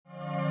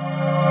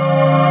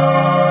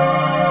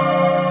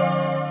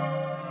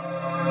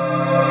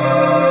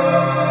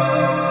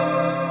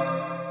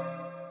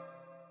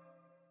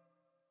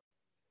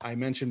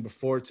mentioned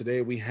before,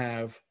 today we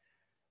have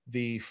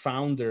the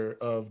founder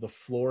of the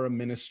FLORA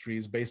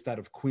Ministries based out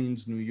of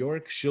Queens, New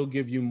York. She'll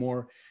give you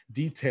more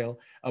detail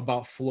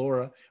about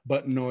FLORA,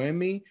 but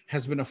Noemi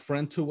has been a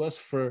friend to us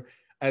for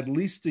at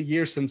least a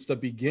year since the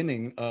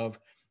beginning of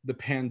the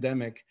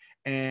pandemic.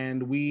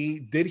 And we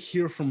did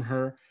hear from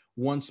her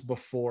once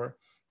before.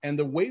 And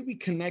the way we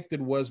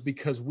connected was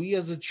because we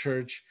as a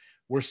church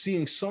were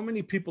seeing so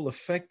many people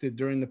affected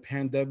during the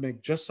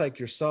pandemic, just like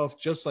yourself,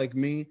 just like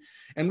me.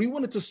 And we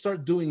wanted to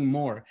start doing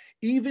more,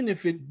 even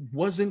if it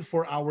wasn't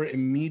for our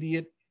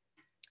immediate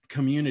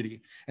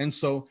community. And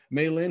so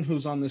Maylin,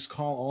 who's on this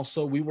call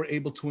also, we were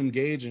able to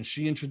engage, and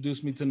she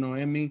introduced me to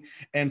Noemi.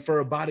 And for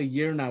about a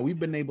year now, we've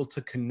been able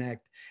to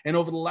connect. And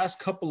over the last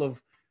couple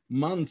of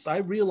months, I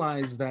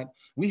realized that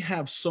we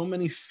have so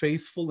many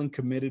faithful and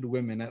committed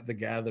women at the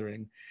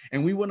gathering.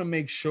 And we want to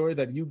make sure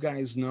that you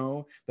guys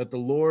know that the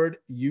Lord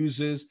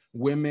uses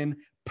women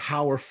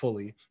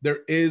powerfully. There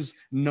is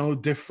no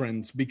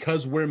difference.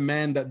 Because we're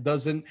men, that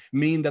doesn't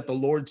mean that the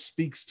Lord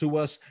speaks to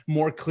us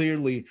more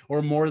clearly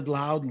or more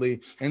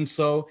loudly. And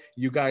so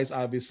you guys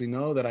obviously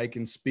know that I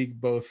can speak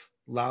both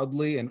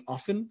loudly and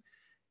often.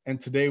 And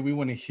today we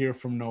want to hear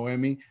from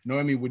Noemi.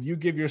 Noemi, would you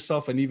give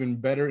yourself an even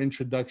better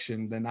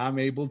introduction than I'm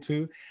able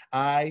to?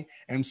 I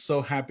am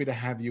so happy to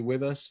have you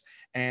with us,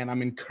 and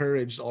I'm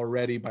encouraged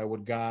already by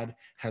what God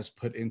has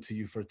put into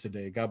you for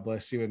today. God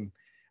bless you, and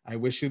I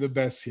wish you the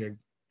best here.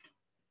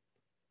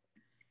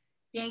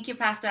 Thank you,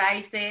 Pastor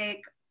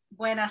Isaac.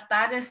 Buenas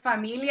tardes,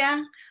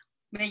 familia.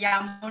 Me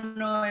llamo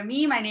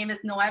Noemi. My name is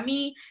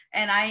Noemi,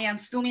 and I am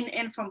zooming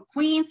in from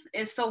Queens.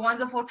 It's so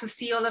wonderful to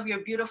see all of your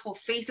beautiful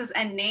faces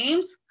and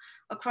names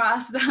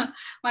across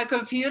my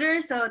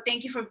computer. So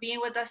thank you for being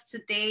with us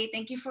today.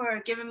 Thank you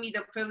for giving me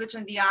the privilege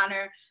and the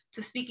honor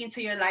to speak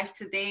into your life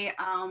today.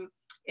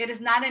 It is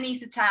not an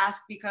easy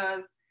task,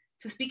 because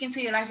to speak into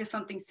your life is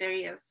something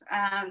serious.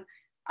 And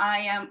I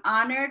am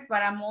honored,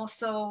 but I'm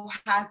also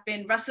have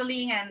been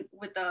wrestling and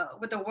with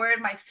the word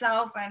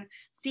myself and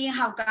seeing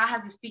how God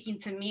has been speaking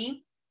to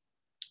me.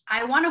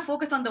 I want to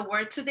focus on the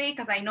word today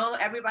because I know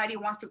everybody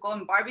wants to go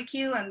and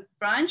barbecue and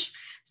brunch.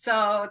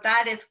 So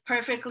that is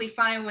perfectly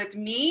fine with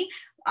me.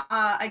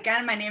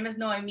 Again, my name is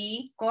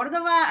Noemi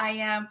Cordova. I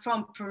am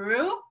from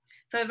Peru.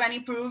 So if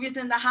any Peruvians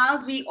in the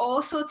house, we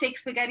also take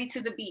spaghetti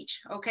to the beach,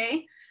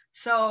 okay?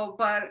 So,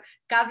 but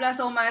God bless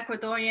all my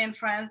Ecuadorian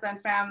friends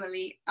and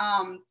family.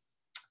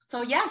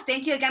 So yes,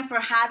 thank you again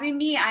for having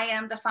me. I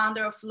am the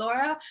founder of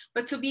FLORA,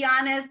 but to be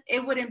honest,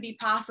 it wouldn't be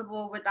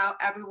possible without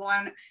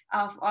everyone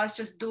of us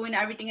just doing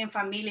everything in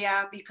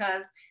familia,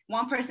 because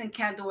one person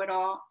can't do it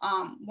all.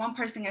 One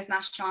person is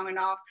not strong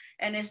enough.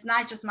 And it's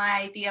not just my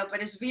idea,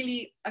 but it's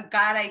really a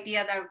God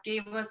idea that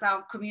gave us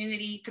our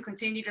community to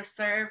continue to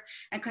serve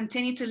and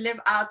continue to live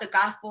out the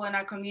gospel in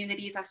our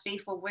communities as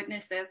faithful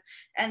witnesses.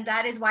 And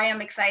that is why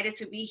I'm excited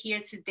to be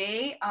here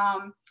today.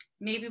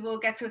 Maybe we'll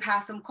get to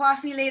have some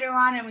coffee later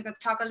on, and we can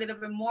talk a little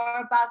bit more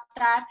about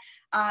that.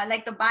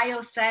 Like the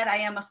bio said, I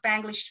am a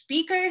Spanglish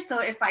speaker.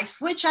 So if I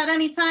switch at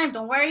any time,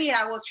 don't worry,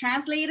 I will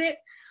translate it.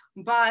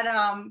 But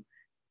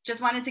just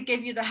wanted to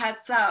give you the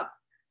heads up.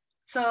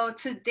 So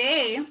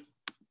today,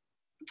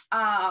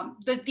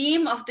 the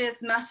theme of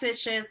this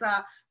message is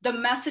the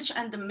message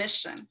and the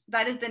mission.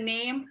 That is the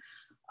name,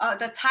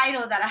 the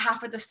title that I have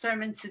for the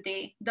sermon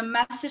today, the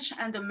message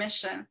and the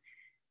mission.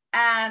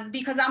 And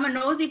because I'm a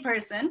nosy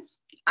person,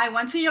 I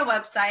went to your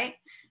website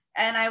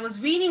and I was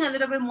reading a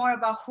little bit more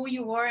about who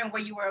you were and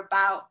what you were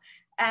about.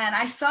 And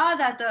I saw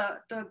that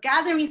the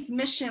gathering's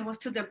mission was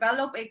to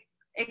develop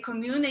a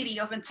community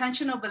of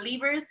intentional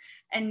believers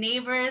and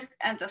neighbors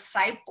and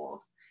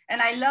disciples.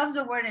 And I love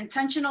the word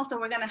intentional, so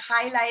we're going to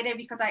highlight it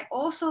because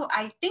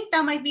I think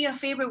that might be a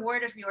favorite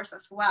word of yours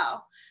as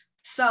well.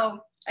 So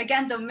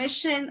again, the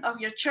mission of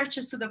your church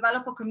is to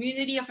develop a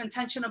community of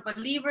intentional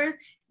believers,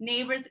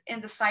 neighbors,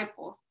 and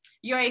disciples.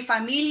 You're a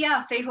familia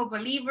of faithful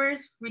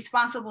believers,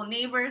 responsible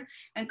neighbors,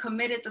 and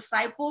committed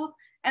disciples.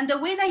 And the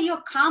way that you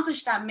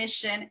accomplish that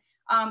mission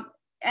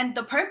and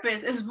the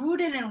purpose is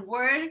rooted in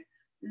word,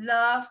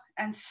 love,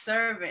 and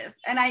service.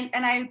 And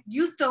I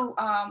use the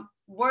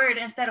word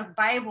instead of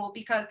Bible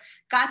because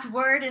God's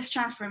word is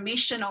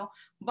transformational,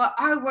 but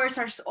our words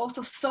are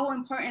also so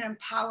important and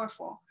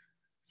powerful.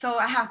 So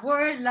I have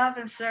word, love,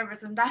 and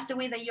service, and that's the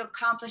way that you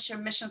accomplish your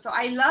mission. So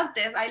I love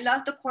this. I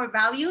love the core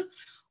values.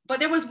 But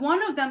there was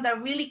one of them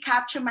that really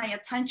captured my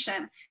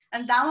attention.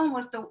 And that one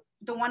was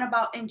the one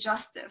about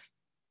injustice.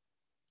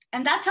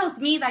 And that tells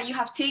me that you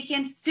have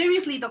taken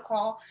seriously the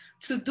call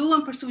to do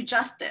and pursue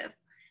justice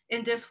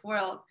in this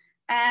world.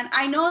 And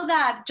I know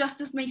that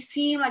justice may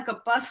seem like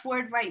a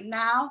buzzword right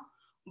now,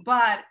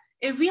 but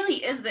it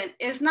really isn't.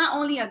 It's not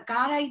only a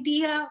God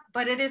idea,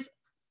 but it is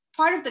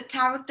part of the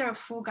character of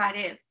who God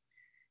is.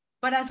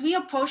 But as we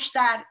approach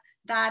that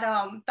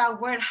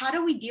word, how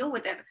do we deal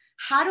with it?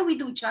 How do we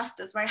do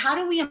justice, right? How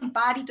do we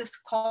embody this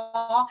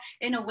call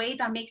in a way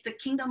that makes the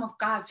kingdom of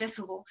God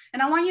visible?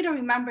 And I want you to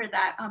remember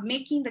that,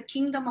 making the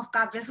kingdom of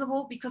God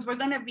visible, because we're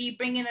going to be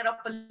bringing it up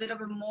a little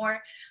bit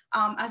more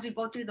as we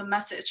go through the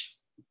message.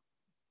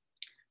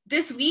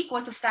 This week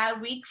was a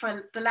sad week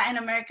for the Latin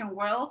American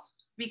world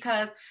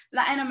because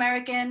Latin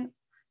American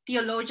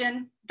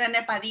theologian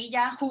René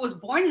Padilla, who was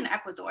born in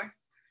Ecuador,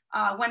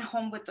 went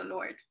home with the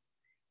Lord.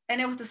 And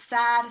it was a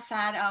sad,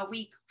 sad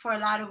week for a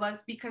lot of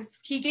us because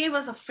he gave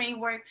us a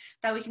framework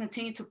that we can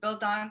continue to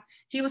build on.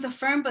 He was a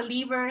firm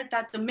believer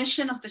that the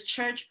mission of the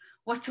church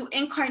was to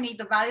incarnate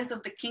the values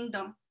of the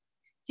kingdom.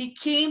 He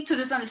came to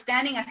this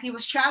understanding as he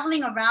was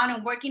traveling around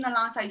and working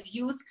alongside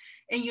youth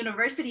in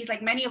universities,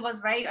 like many of us,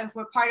 right?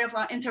 We're part of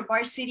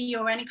InterVarsity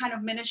or any kind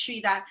of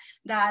ministry that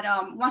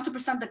wants to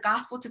present the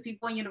gospel to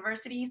people in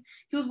universities.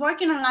 He was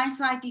working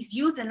alongside these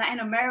youth in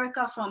Latin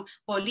America, from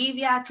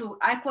Bolivia to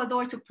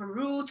Ecuador to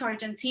Peru to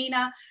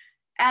Argentina.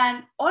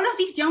 And all of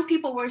these young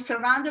people were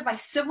surrounded by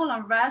civil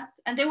unrest,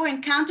 and they were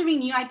encountering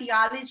new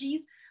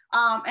ideologies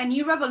and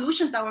new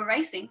revolutions that were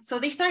rising. So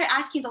they started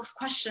asking those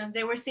questions.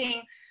 They were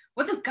saying,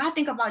 what does God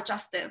think about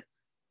justice?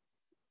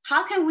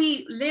 How can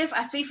we live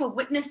as faithful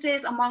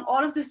witnesses among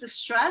all of this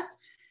distress?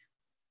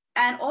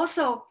 And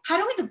also, how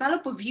do we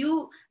develop a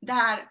view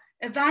that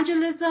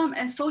evangelism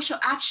and social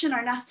action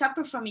are not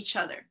separate from each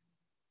other?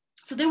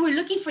 So they were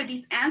looking for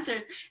these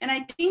answers. And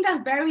I think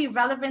that's very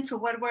relevant to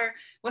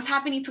what's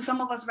happening to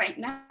some of us right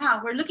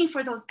now. We're looking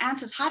for those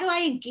answers. How do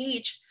I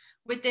engage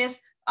with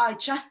this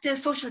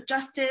justice, social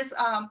justice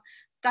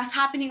that's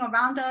happening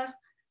around us?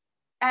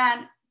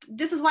 And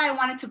this is why I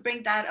wanted to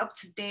bring that up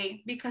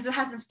today, because it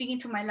has been speaking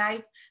to my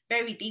life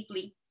very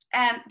deeply.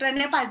 And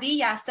René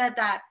Padilla said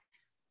that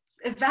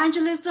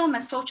evangelism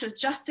and social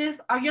justice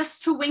are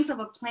just two wings of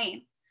a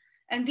plane.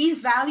 And these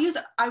values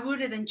are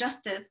rooted in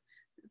justice,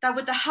 that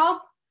with the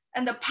help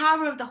and the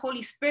power of the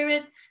Holy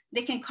Spirit,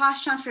 they can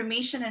cause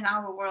transformation in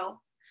our world.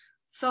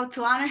 So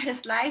to honor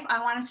his life,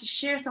 I wanted to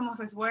share some of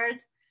his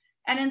words,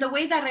 and in the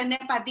way that René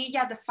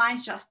Padilla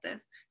defines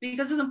justice,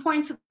 because it's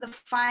important to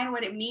define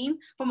what it means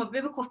from a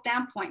biblical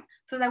standpoint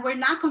so that we're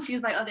not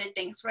confused by other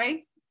things,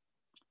 right?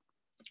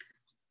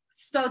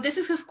 So this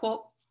is his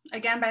quote,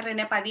 again by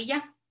René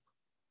Padilla.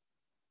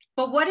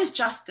 But what is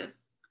justice?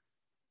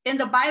 In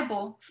the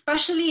Bible,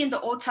 especially in the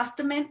Old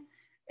Testament,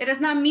 it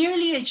is not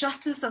merely a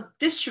justice of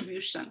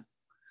distribution,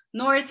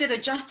 nor is it a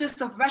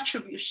justice of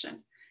retribution.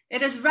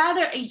 It is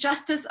rather a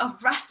justice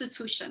of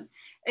restitution,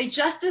 a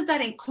justice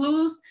that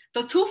includes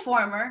the two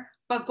former,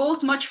 but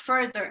goes much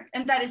further,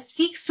 and that it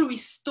seeks to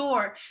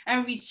restore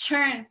and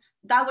return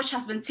that which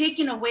has been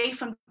taken away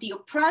from the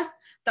oppressed,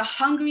 the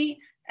hungry,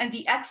 and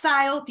the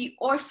exiled, the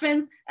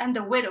orphans, and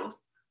the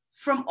widows,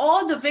 from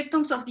all the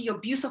victims of the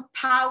abuse of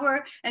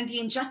power and the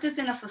injustice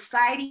in a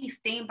society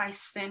stained by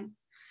sin.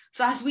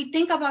 So as we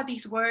think about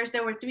these words,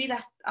 there were three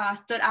that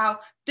stood out: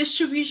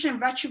 distribution,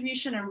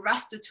 retribution, and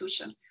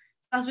restitution.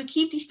 As we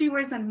keep these three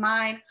words in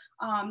mind,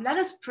 let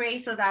us pray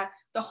so that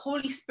the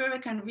Holy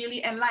Spirit can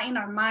really enlighten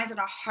our minds and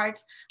our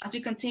hearts as we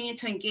continue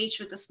to engage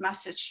with this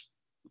message.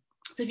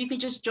 So if you can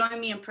just join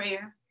me in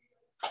prayer.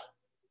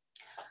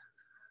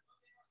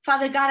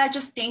 Father God, I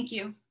just thank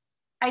you.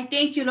 I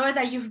thank you, Lord,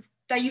 that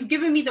you've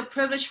given me the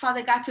privilege,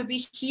 Father God, to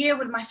be here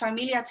with my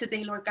familia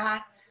today, Lord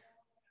God.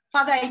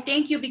 Father, I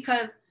thank you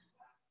because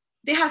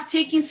they have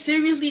taken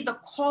seriously the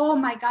call,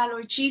 my God,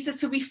 Lord Jesus,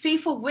 to be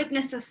faithful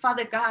witnesses,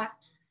 Father God.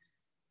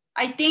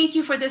 I thank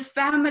you for this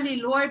family,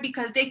 Lord,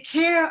 because they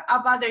care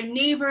about their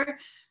neighbor.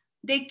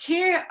 They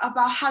care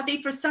about how they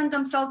present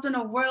themselves in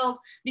the world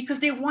because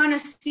they want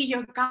to see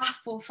your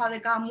gospel, Father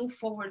God, move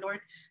forward,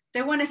 Lord.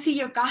 They want to see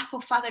your gospel,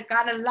 Father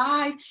God,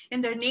 alive in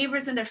their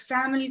neighbors and their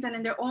families and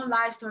in their own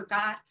lives, Lord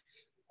God.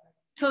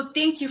 So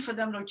thank you for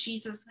them, Lord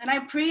Jesus. And I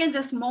pray in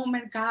this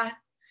moment, God,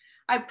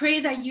 I pray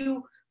that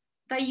you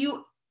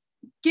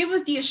give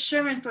us the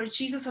assurance, Lord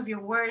Jesus, of your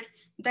word,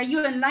 that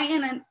you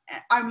enlighten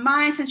our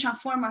minds and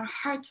transform our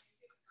hearts.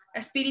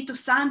 Espíritu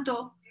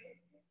Santo,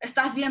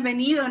 estás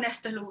bienvenido en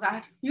este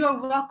lugar. You are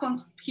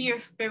welcome here,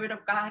 Spirit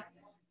of God.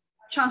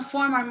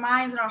 Transform our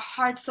minds and our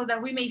hearts so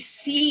that we may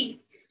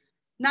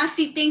not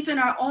see things in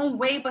our own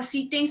way, but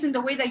see things in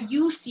the way that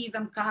you see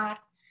them, God.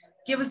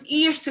 Give us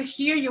ears to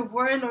hear your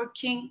word, Lord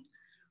King.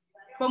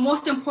 But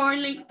most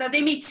importantly, that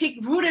they may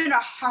take root in our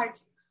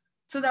hearts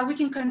so that we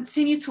can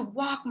continue to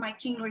walk, my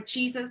King, Lord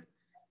Jesus,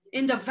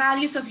 in the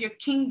values of your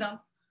kingdom,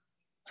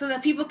 so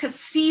that people could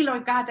see,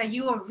 Lord God, that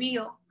you are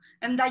real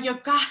and that your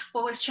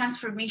gospel is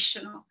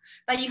transformational,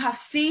 that you have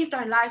saved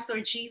our lives,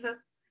 Lord Jesus,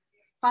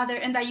 Father,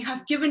 and that you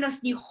have given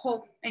us new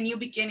hope and new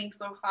beginnings,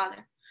 Lord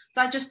Father.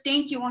 So I just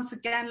thank you once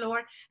again,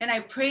 Lord, and I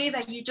pray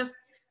that you just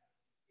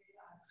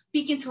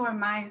speak into our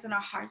minds and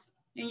our hearts.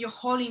 In your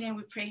holy name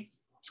we pray.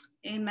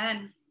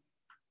 Amen.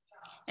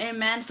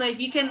 Amen. So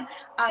if you can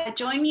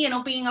join me in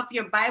opening up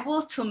your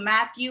Bibles to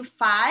Matthew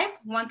 5,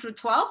 1 through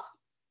 12,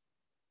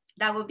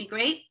 that would be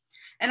great.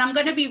 And I'm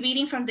going to be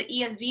reading from the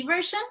ESV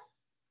version.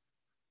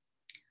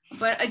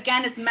 But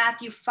again, it's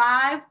Matthew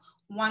 5,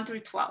 1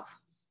 through 12.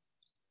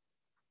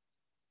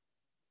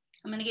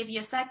 I'm going to give you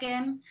a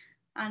second,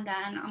 and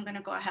then I'm going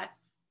to go ahead.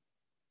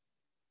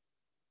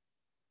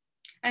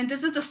 And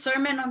this is the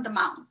Sermon on the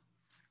Mount.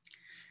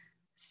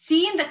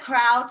 Seeing the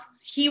crowd,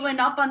 he went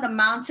up on the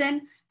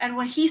mountain, and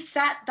when he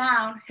sat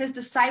down, his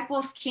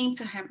disciples came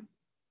to him.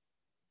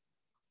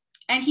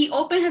 And he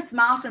opened his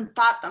mouth and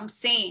taught them,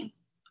 saying,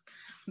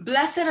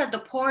 Blessed are the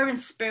poor in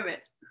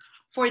spirit,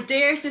 for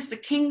theirs is the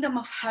kingdom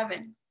of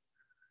heaven.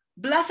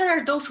 Blessed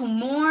are those who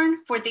mourn,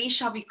 for they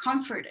shall be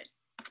comforted.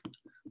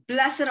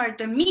 Blessed are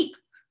the meek,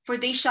 for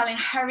they shall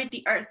inherit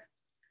the earth.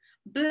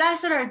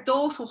 Blessed are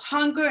those who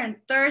hunger and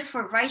thirst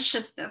for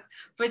righteousness,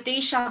 for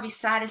they shall be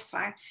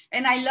satisfied.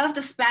 And I love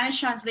the Spanish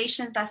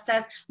translation that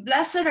says,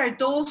 Blessed are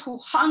those who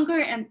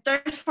hunger and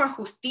thirst for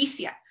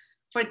justicia,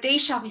 for they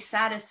shall be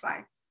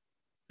satisfied.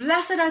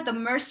 Blessed are the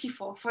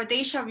merciful, for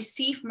they shall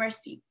receive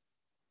mercy.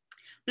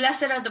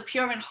 Blessed are the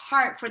pure in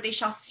heart, for they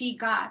shall see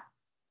God.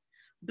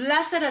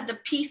 Blessed are the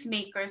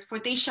peacemakers, for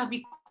they shall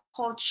be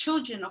called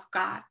children of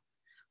God.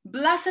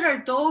 Blessed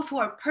are those who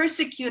are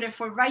persecuted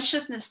for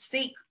righteousness'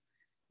 sake.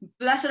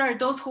 Blessed are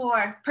those who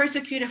are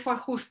persecuted for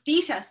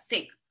justicia's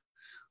sake,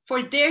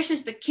 for theirs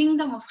is the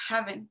kingdom of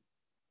heaven.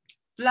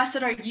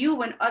 Blessed are you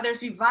when others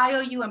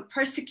revile you and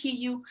persecute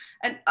you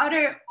and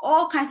utter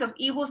all kinds of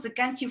evils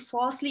against you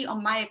falsely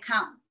on my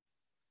account.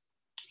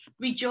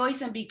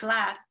 Rejoice and be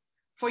glad,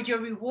 for your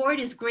reward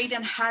is great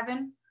in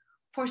heaven,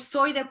 for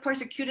so they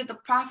persecuted the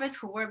prophets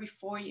who were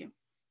before you.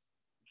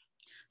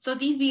 So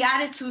these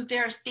Beatitudes, they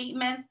are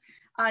statements,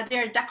 they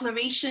are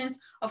declarations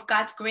of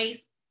God's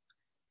grace.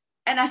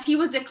 And as he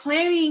was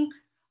declaring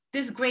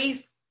this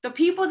grace, the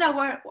people that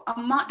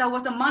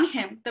was among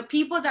him, the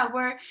people that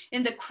were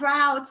in the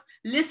crowds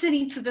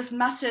listening to this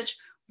message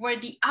were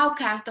the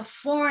outcasts, the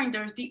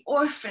foreigners, the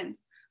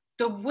orphans,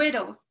 the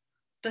widows,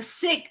 the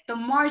sick, the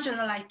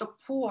marginalized, the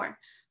poor.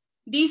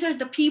 These are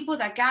the people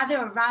that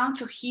gather around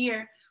to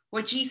hear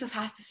what Jesus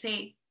has to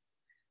say.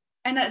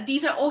 And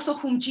these are also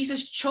whom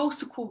Jesus chose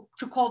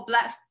to call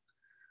blessed.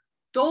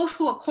 Those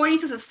who, according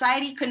to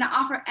society, could not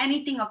offer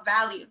anything of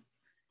value.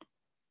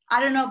 I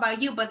don't know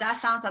about you, but that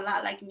sounds a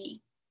lot like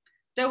me.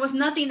 There was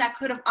nothing that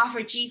could have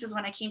offered Jesus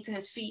when I came to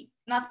his feet.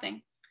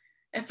 Nothing.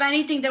 If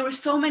anything, there were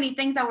so many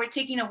things that were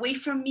taken away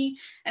from me.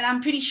 And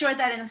I'm pretty sure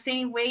that in the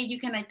same way, you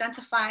can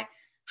identify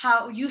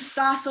how you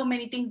saw so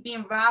many things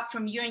being robbed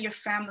from you and your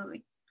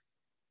family.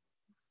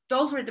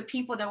 Those were the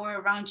people that were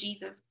around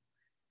Jesus.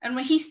 And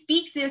when he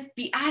speaks this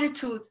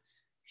beatitudes,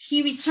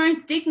 he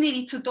returned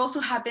dignity to those who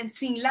have been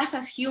seen less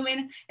as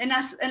human and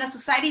as in a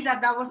society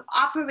that was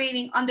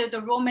operating under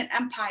the Roman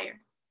Empire.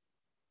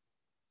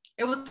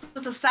 It was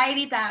a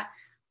society that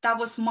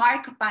was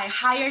marked by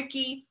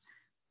hierarchy.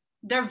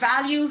 Their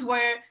values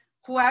were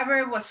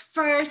whoever was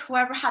first,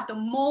 whoever had the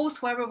most,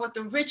 whoever was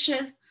the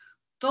richest.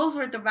 Those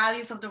were the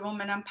values of the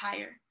Roman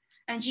Empire.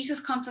 And Jesus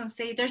comes and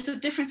says, there's a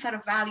different set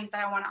of values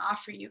that I want to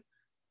offer you.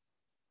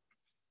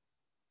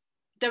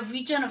 The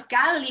region of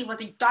Galilee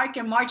was a dark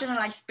and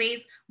marginalized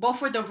space, both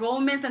for the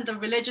Romans and the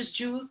religious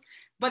Jews,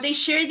 but they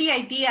shared the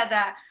idea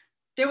that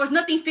there was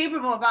nothing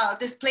favorable about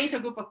this place or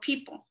group of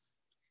people.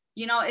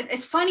 You know,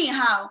 it's funny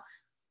how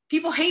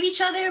people hate each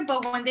other,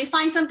 but when they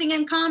find something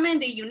in common,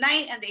 they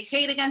unite and they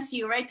hate against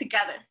you right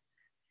together.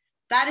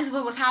 That is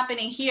what was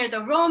happening here.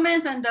 The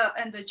Romans and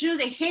the Jews,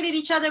 they hated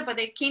each other, but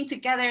they came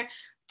together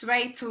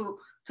to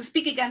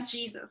speak against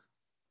Jesus.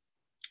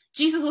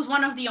 Jesus was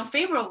one of the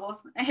unfavorables,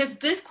 and his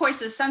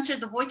discourses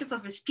centered the voices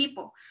of his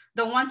people,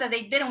 the ones that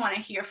they didn't want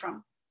to hear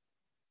from.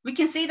 We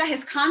can say that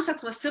his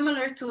context was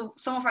similar to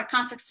some of our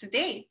contexts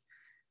today.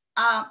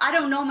 I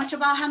don't know much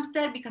about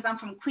Hempstead because I'm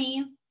from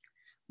Queens,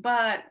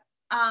 but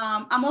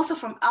I'm also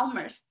from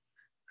Elmhurst,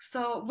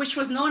 which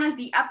was known as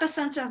the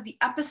epicenter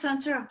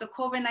of the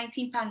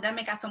COVID-19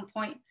 pandemic at some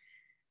point.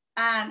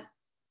 And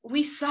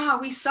we saw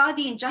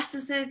the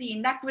injustices, the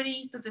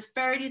inequities, the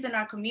disparities in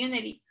our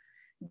community.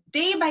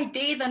 Day by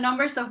day, the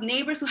numbers of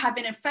neighbors who have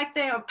been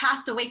infected or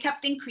passed away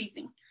kept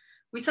increasing.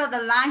 We saw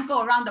the line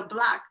go around the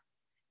block.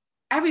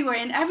 Everywhere,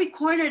 in every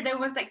corner, there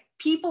was like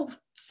people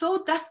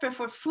so desperate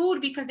for food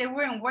because they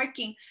weren't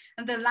working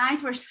and the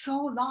lines were so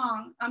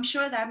long. I'm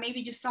sure that maybe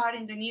you saw it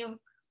in the news.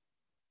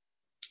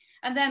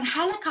 And then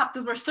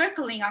helicopters were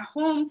circling our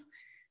homes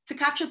to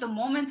capture the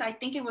moments. I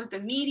think it was the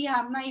media,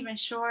 I'm not even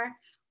sure,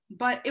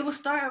 but it will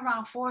start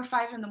around 4 or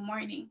 5 in the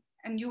morning.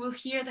 And you will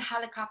hear the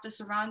helicopters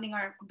surrounding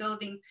our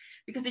building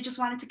because they just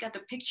wanted to get the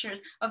pictures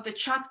of the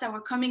trucks that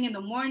were coming in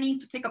the morning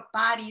to pick up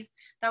bodies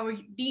that were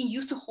being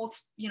used to hold,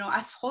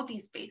 as holding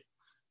space.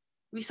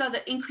 We saw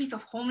the increase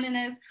of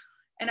homelessness,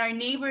 and our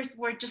neighbors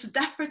were just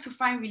desperate to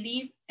find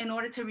relief in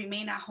order to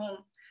remain at home.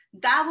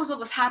 That was what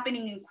was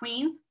happening in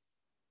Queens.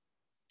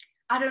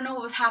 I don't know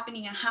what was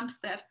happening in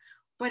Hempstead,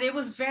 but it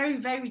was very,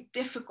 very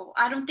difficult.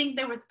 I don't think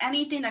there was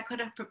anything that could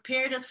have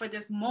prepared us for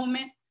this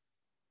moment.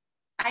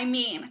 I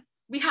mean,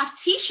 we have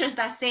t-shirts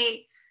that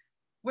say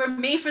we're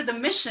made for the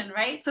mission,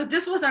 right? So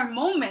this was our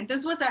moment.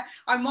 This was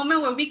our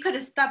moment where we could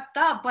have stepped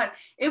up, but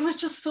it was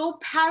just so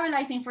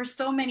paralyzing for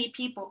so many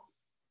people.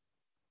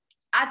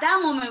 At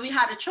that moment, we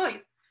had a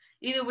choice.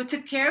 Either we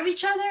took care of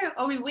each other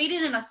or we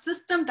waited in a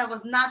system that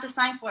was not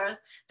designed for us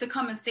to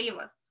come and save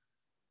us.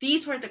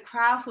 These were the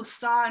crowd who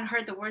saw and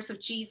heard the words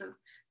of Jesus.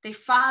 They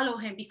followed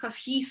him because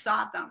he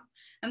saw them.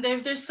 And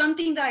there's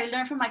something that I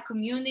learned from my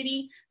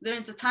community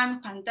during the time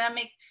of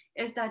pandemic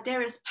is that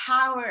there is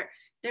power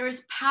There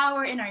is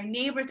power in our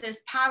neighbors.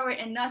 There's power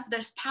in us.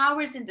 There's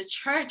powers in the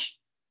church.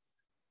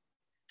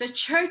 The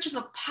church is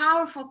a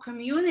powerful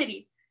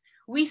community.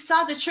 We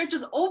saw the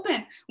churches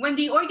open when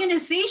the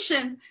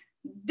organization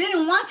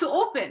didn't want to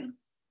open.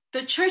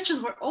 The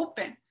churches were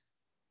open,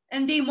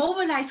 and they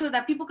mobilized so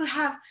that people could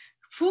have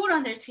food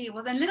on their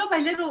tables. And little by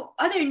little,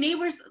 other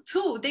neighbors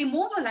too, they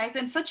mobilized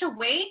in such a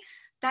way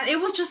that it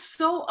was just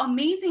so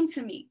amazing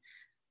to me.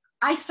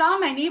 I saw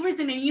my neighbors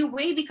in a new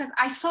way because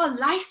I saw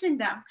life in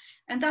them.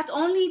 And that's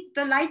only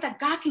the life that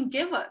God can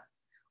give us.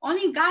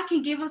 Only God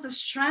can give us the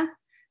strength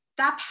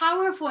that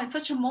powerful in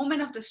such a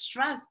moment of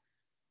distress.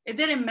 It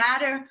didn't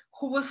matter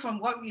who was from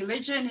what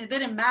religion. It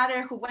didn't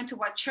matter who went to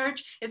what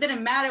church. It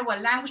didn't matter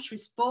what language we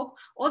spoke.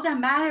 All that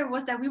mattered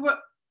was that we were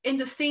in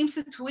the same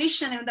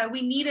situation and that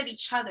we needed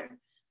each other.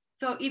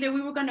 So either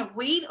we were going to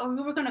wait or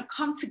we were going to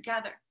come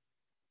together.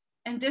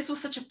 And this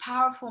was such a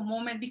powerful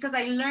moment because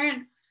I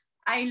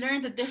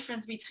learned the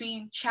difference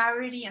between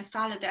charity and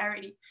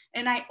solidarity.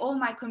 And I owe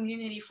my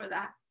community for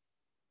that.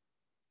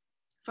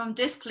 From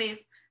this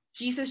place,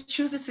 Jesus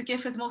chooses to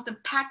give his most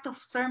impactful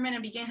sermon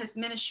and begin his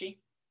ministry.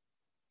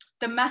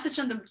 The message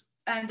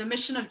and the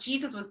mission of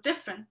Jesus was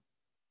different.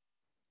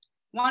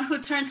 One who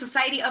turned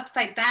society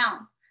upside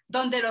down,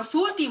 donde los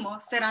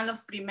últimos serán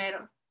los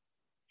primeros.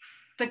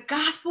 The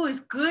gospel is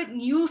good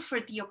news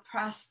for the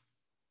oppressed.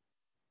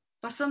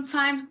 But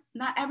sometimes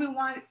not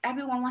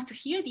everyone wants to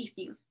hear these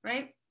news,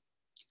 right?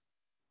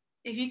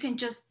 If you can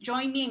just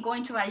join me in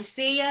going to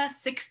Isaiah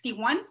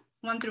 61,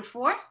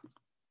 1-4.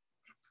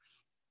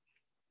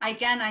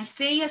 Again,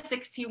 Isaiah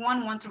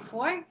 61,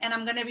 1-4, and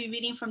I'm going to be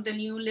reading from the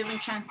New Living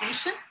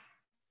Translation.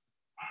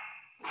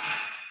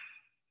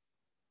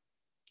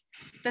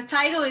 The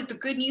title is The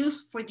Good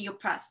News for the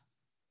Oppressed.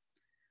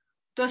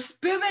 The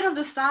Spirit of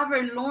the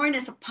Sovereign Lord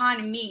is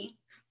upon me,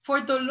 for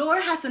the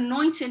Lord has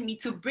anointed me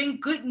to bring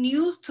good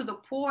news to the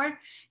poor.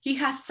 He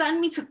has sent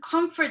me to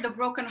comfort the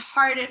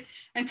brokenhearted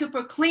and to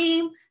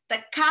proclaim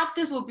that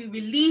captives will be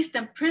released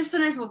and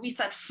prisoners will be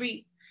set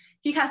free.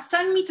 He has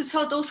sent me to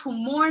tell those who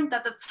mourn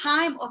that the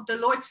time of the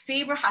Lord's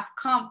favor has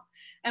come,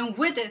 and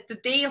with it, the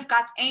day of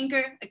God's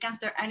anger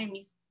against their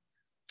enemies.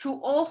 To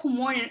all who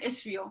mourn in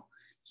Israel,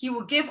 he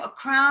will give a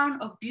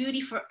crown of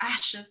beauty for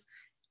ashes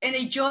and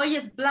a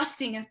joyous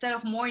blessing instead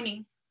of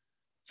mourning,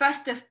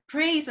 festive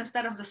praise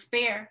instead of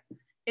despair.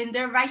 In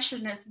their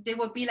righteousness, they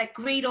will be like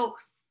great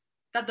oaks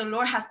that the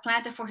Lord has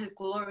planted for his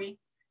glory.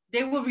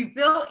 They will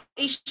rebuild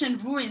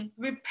ancient ruins,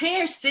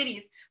 repair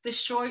cities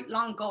destroyed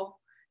long ago.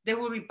 They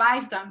will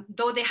revive them,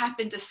 though they have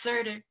been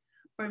deserted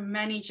for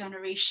many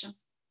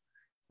generations.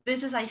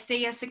 This is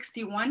Isaiah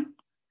 61,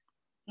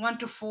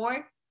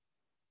 1-4,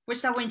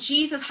 which that when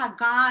Jesus had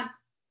gone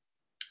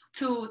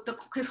to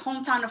his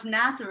hometown of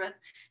Nazareth,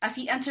 as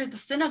he entered the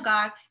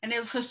synagogue and it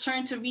was his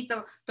turn to read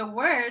the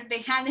word, they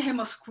handed him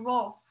a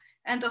scroll.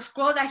 And the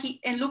scroll that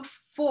in Luke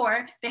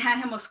 4, they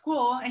hand him a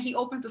scroll and he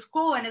opened the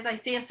scroll and it's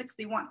Isaiah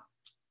 61.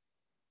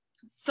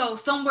 So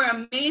some were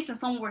amazed and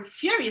some were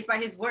furious by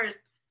his words.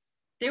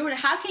 They were,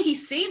 how can he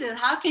say this?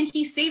 How can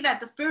he say that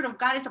the Spirit of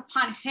God is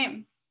upon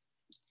him?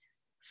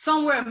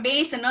 Some were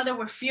amazed and others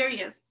were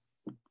furious.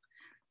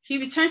 He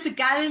returns to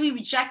Galilee,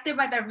 rejected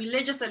by the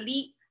religious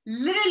elite,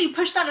 literally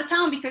pushed out of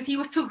town because he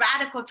was too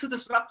radical, too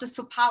disruptive,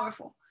 too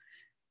powerful.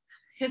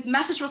 His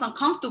message was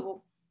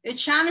uncomfortable. It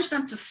challenged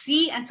them to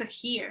see and to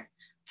hear.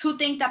 Two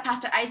things that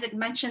Pastor Isaac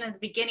mentioned at the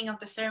beginning of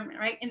the sermon,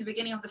 right? In the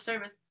beginning of the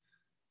service.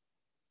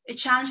 It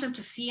challenged them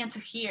to see and to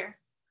hear.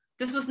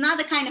 This was not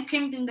the kind of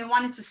kingdom they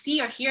wanted to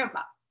see or hear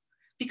about,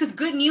 because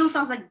good news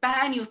sounds like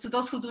bad news to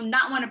those who do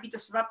not want to be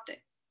disrupted.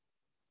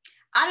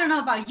 I don't know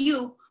about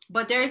you,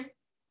 but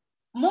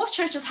most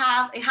churches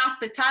have a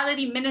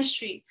hospitality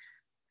ministry,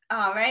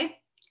 right?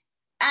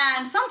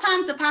 And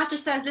sometimes the pastor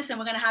says, listen,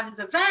 we're going to have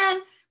this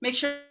event. Make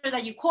sure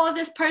that you call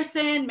this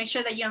person, make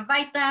sure that you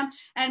invite them.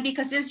 And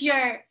because it's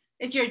your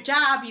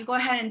job, you go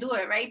ahead and do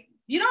it, right?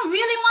 You don't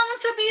really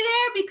want them to be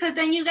there because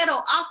then you get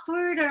all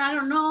awkward, or I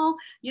don't know,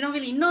 you don't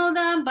really know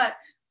them, but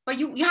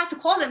you have to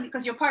call them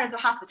because you're part of the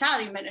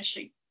hospitality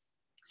ministry.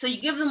 So you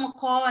give them a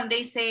call and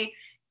they say,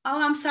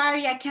 oh, I'm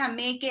sorry, I can't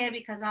make it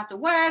because I have to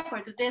work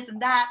or do this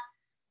and that.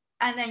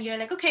 And then you're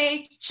like,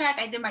 okay, check,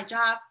 I did my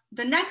job.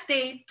 The next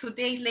day, 2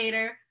 days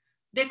later,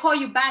 they call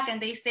you back and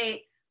they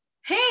say,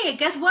 hey,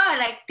 guess what?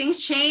 Like, things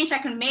change. I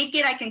can make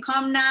it. I can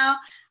come now.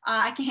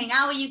 I can hang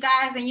out with you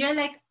guys. And you're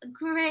like,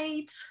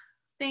 great.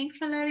 Thanks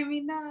for letting me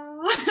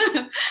know.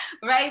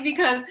 Right?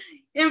 Because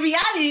in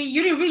reality,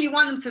 you didn't really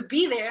want them to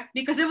be there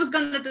because it was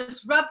going to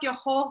disrupt your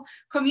whole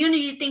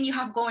community thing you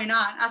have going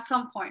on at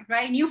some point,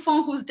 right? New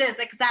phone, who's this?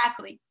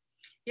 Exactly.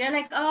 You're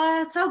like,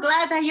 oh, so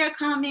glad that you're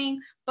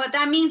coming. But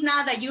that means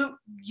now that you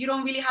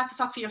don't really have to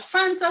talk to your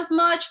friends as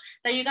much,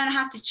 that you're going to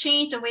have to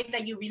change the way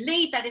that you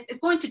relate, that it's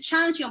going to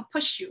challenge you and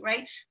push you,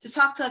 right? To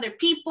talk to other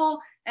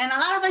people. And a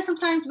lot of us,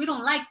 sometimes we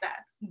don't like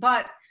that.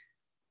 But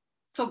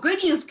so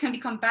good news can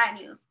become bad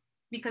news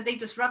because they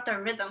disrupt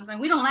our rhythms, and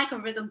we don't like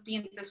our rhythms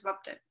being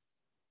disrupted.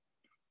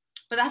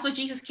 But that's what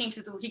Jesus came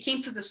to do. He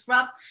came to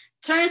disrupt,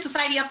 turn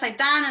society upside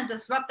down and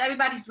disrupt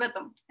everybody's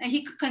rhythm. And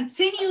he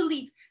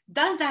continually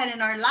does that in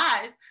our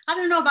lives. I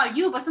don't know about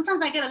you, but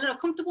sometimes I get a little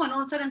comfortable and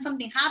all of a sudden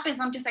something happens.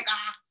 I'm just like,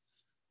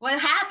 what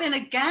happened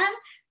again?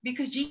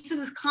 Because Jesus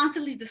is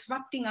constantly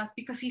disrupting us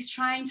because he's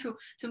trying to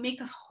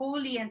make us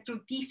holy. And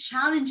through these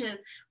challenges,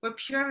 we're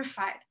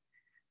purified.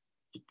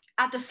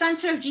 At the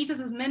center of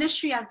Jesus'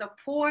 ministry are the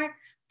poor,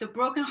 the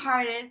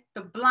brokenhearted,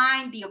 the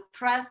blind, the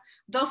oppressed,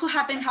 those who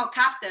have been held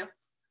captive.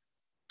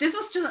 This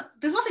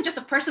wasn't just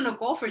a personal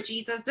goal for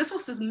Jesus. This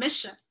was his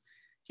mission.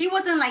 He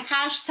wasn't like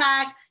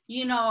hashtag,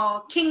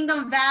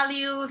 kingdom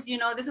values,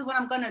 this is what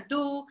I'm going to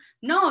do.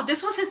 No,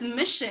 this was his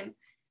mission.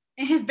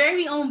 In his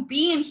very own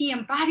being, he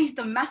embodies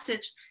the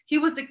message. He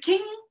was the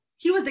king,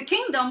 he was the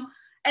kingdom,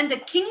 and the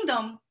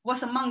kingdom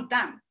was among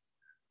them.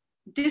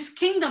 This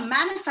kingdom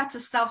manifests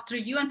itself through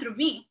you and through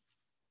me.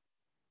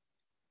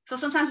 So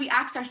sometimes we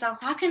ask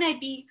ourselves, how can I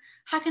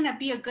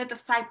be a good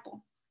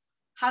disciple?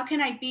 How can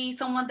I be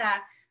someone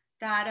that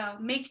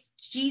makes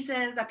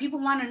Jesus, that people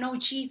want to know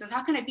Jesus?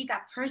 How can I be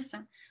that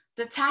person?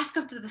 The task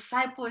of the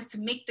disciple is to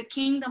make the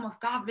kingdom of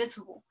God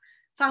visible.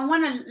 So I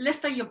want to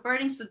lift up your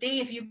burdens today.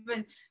 If you've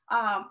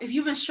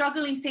been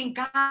struggling, saying,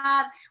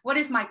 God, what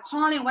is my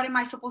calling? What am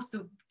I supposed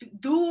to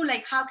do?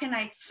 Like, how can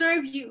I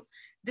serve you?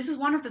 This is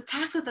one of the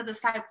tasks of the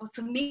disciples,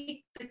 to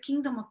make the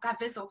kingdom of God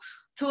visible,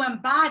 to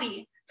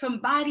embody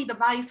the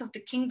values of the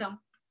kingdom,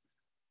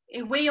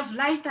 a way of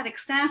life that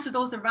extends to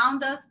those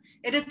around us.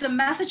 It is the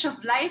message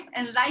of life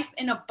and life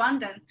in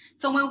abundance.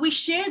 So when we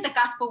share the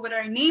gospel with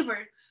our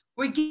neighbors,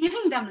 we're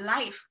giving them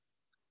life.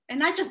 And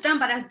not just them,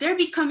 but as they're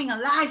becoming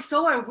alive,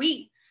 so are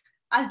we.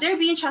 As they're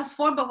being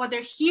transformed by what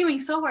they're hearing,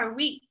 so are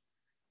we.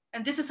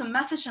 And this is a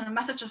message and a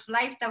message of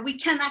life that we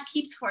cannot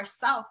keep to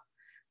ourselves.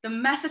 The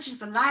message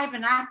is alive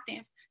and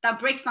active, that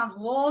breaks down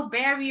walls,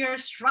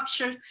 barriers,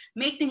 structures,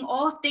 making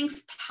all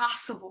things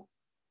possible.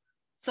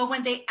 So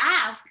when they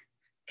ask,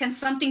 can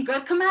something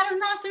good come out of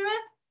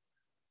Nazareth?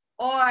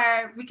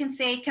 Or we can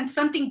say, can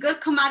something good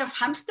come out of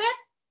Hempstead?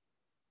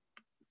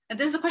 And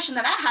this is a question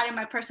that I had in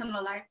my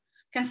personal life.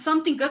 Can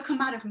something good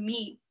come out of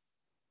me?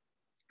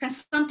 Can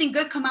something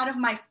good come out of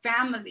my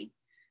family?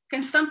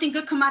 Can something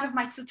good come out of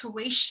my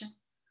situation?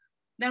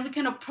 Then we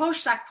can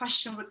approach that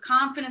question with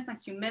confidence and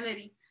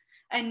humility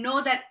and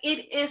know that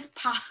it is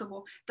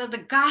possible, that the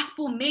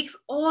gospel makes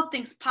all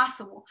things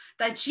possible,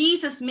 that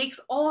Jesus makes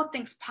all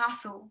things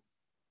possible.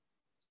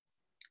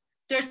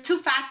 There are two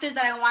factors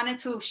that I wanted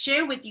to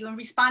share with you in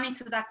responding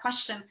to that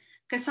question.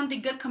 Can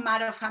something good come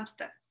out of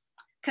Hempstead?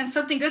 Can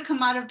something good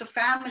come out of the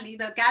family,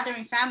 the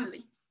gathering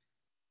family?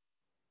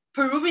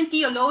 Peruvian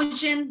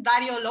theologian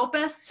Dario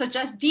Lopez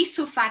suggests these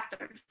two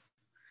factors: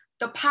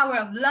 the power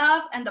of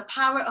love and the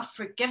power of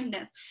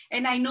forgiveness.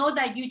 And I know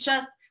that you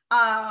just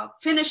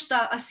finished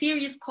a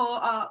series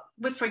called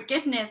with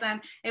forgiveness,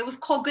 and it was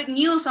called Good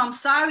News. So I'm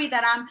sorry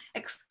that I'm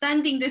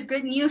extending this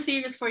Good News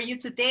series for you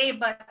today,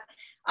 but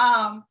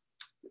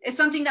it's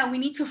something that we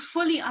need to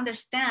fully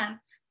understand,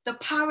 the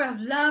power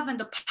of love and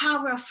the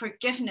power of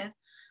forgiveness.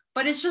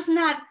 But it's just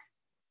not,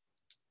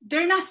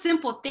 they're not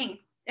simple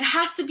things. It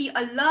has to be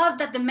a love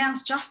that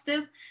demands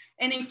justice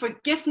and a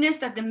forgiveness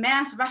that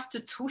demands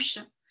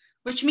restitution,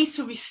 which means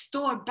to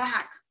restore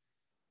back.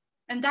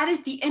 And that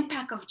is the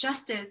impact of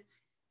justice.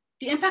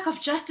 The impact of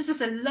justice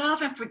is a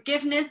love and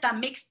forgiveness that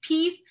makes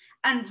peace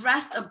and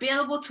rest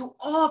available to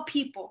all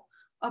people,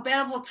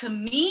 available to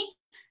me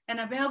and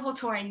available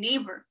to our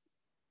neighbor.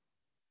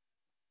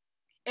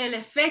 El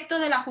efecto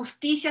de la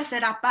justicia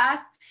será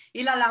paz,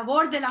 y la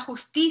labor de la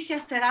justicia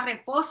será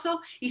reposo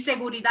y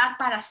seguridad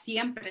para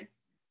siempre.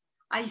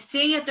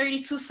 Isaiah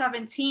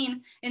 32:17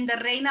 in the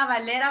Reina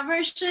Valera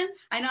version.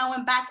 I know I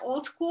went back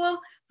old school,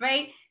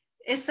 right?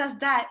 It says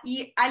that.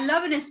 I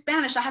love it in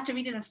Spanish. I had to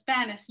read it in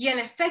Spanish. Y el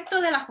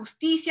efecto de la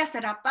justicia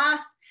será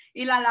paz,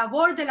 y la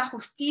labor de la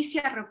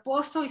justicia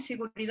reposo y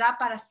seguridad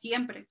para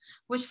siempre,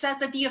 which says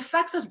that the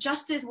effects of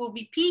justice will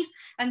be peace,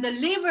 and the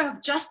labor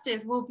of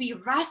justice will be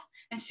rest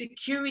and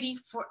security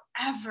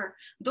forever.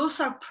 Those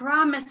are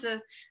promises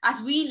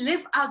as we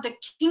live out the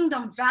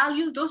kingdom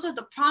values. Those are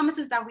the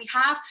promises that we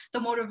have,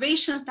 the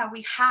motivations that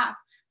we have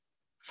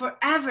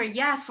forever.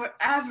 Yes,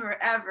 forever,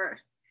 ever.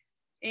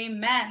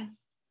 Amen.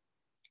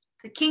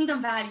 The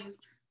kingdom values,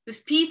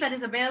 this peace that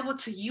is available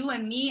to you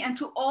and me and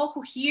to all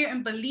who hear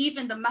and believe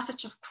in the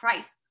message of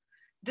Christ.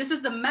 This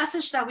is the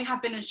message that we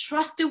have been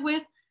entrusted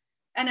with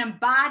and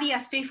embody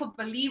as faithful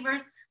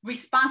believers,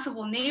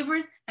 responsible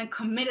neighbors, and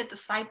committed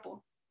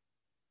disciples.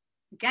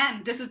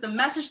 Again, this is the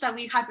message that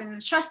we have been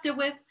entrusted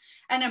with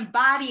and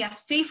embody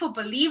as faithful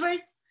believers,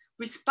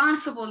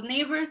 responsible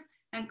neighbors,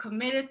 and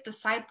committed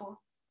disciples.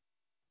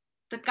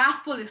 The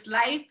gospel is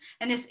life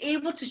and is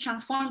able to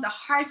transform the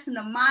hearts and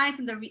the minds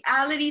and the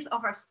realities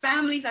of our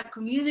families, our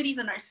communities,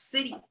 and our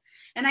city.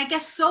 And I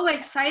get so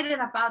excited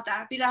about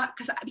that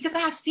because I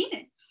have seen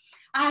it.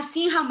 I have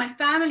seen how my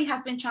family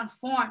has been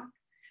transformed.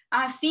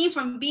 I have seen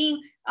from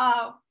being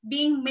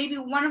maybe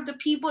one of the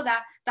people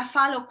that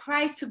follow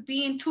Christ to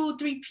being 2 or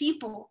 3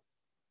 people.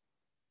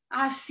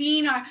 I have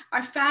seen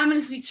our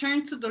families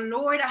return to the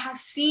Lord. I have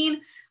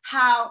seen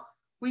how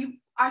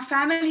our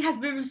family has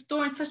been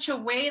restored in such a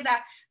way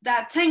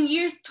that 10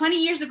 years,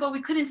 20 years ago,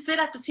 we couldn't sit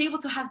at the table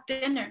to have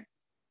dinner.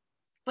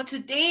 But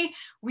today,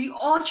 we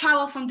all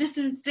travel from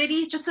different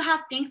cities just to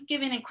have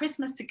Thanksgiving and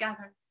Christmas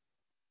together.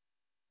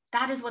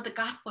 That is what the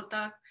gospel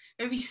does.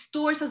 It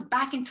restores us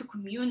back into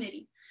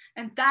community.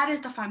 And that is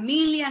the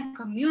familia and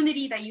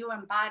community that you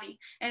embody.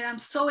 And I'm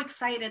so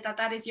excited that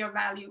that is your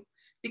value,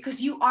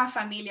 because you are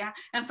familia.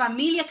 And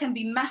familia can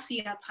be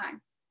messy at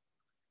times.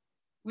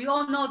 We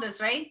all know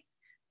this, right?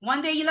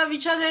 One day you love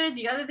each other.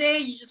 The other day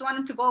you just want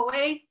them to go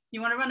away.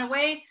 You want to run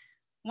away.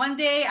 One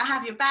day I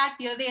have your back.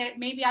 The other day,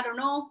 maybe I don't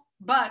know.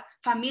 But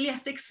familia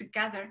sticks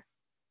together.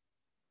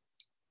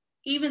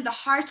 Even the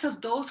hearts of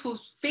those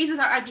whose faces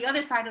are at the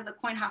other side of the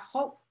coin have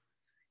hope.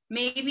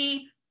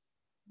 Maybe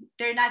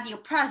they're not the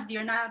oppressed,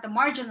 they're not the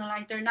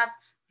marginalized, they're not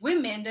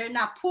women, they're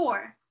not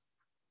poor.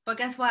 But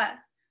guess what?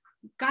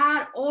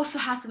 God also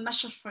has a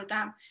message for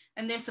them.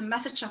 And there's a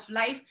message of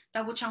life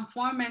that will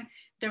transform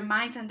their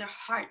minds and their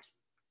hearts.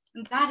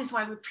 And that is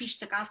why we preach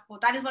the gospel.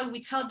 That is why we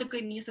tell the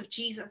good news of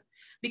Jesus,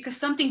 because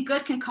something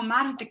good can come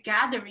out of the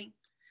gathering.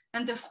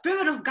 And the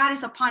Spirit of God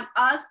is upon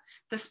us.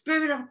 The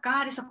Spirit of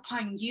God is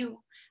upon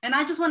you. And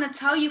I just want to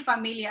tell you,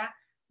 familia,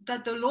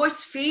 that the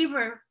Lord's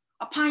favor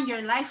upon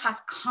your life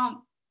has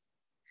come.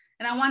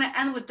 And I want to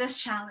end with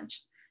this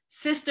challenge.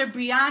 Sister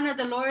Brianna,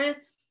 the Lord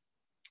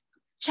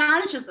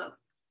challenges us.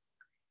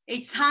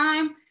 A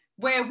time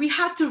where we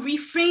have to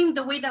reframe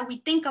the way that we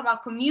think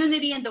about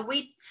community and the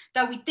way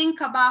that we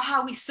think about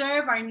how we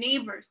serve our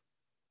neighbors.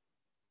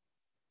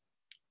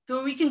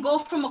 So we can go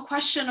from a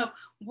question of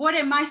what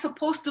am I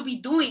supposed to be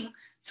doing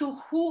to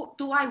who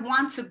do I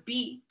want to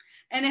be?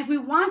 And if we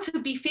want to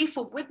be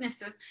faithful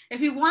witnesses, if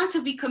we want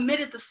to be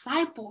committed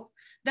disciples,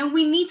 then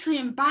we need to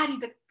embody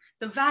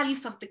the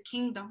values of the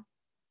kingdom.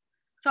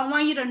 So I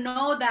want you to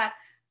know that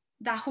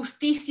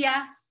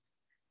justicia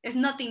is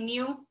nothing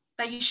new,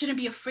 that you shouldn't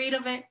be afraid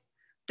of it,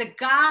 that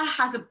God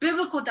has a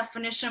biblical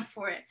definition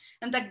for it,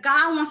 and that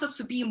God wants us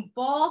to be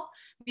involved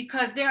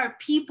because there are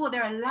people,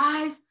 there are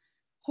lives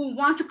who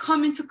want to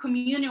come into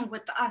communion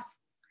with us,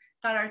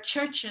 that our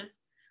churches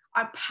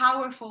are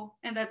powerful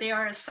and that they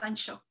are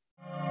essential.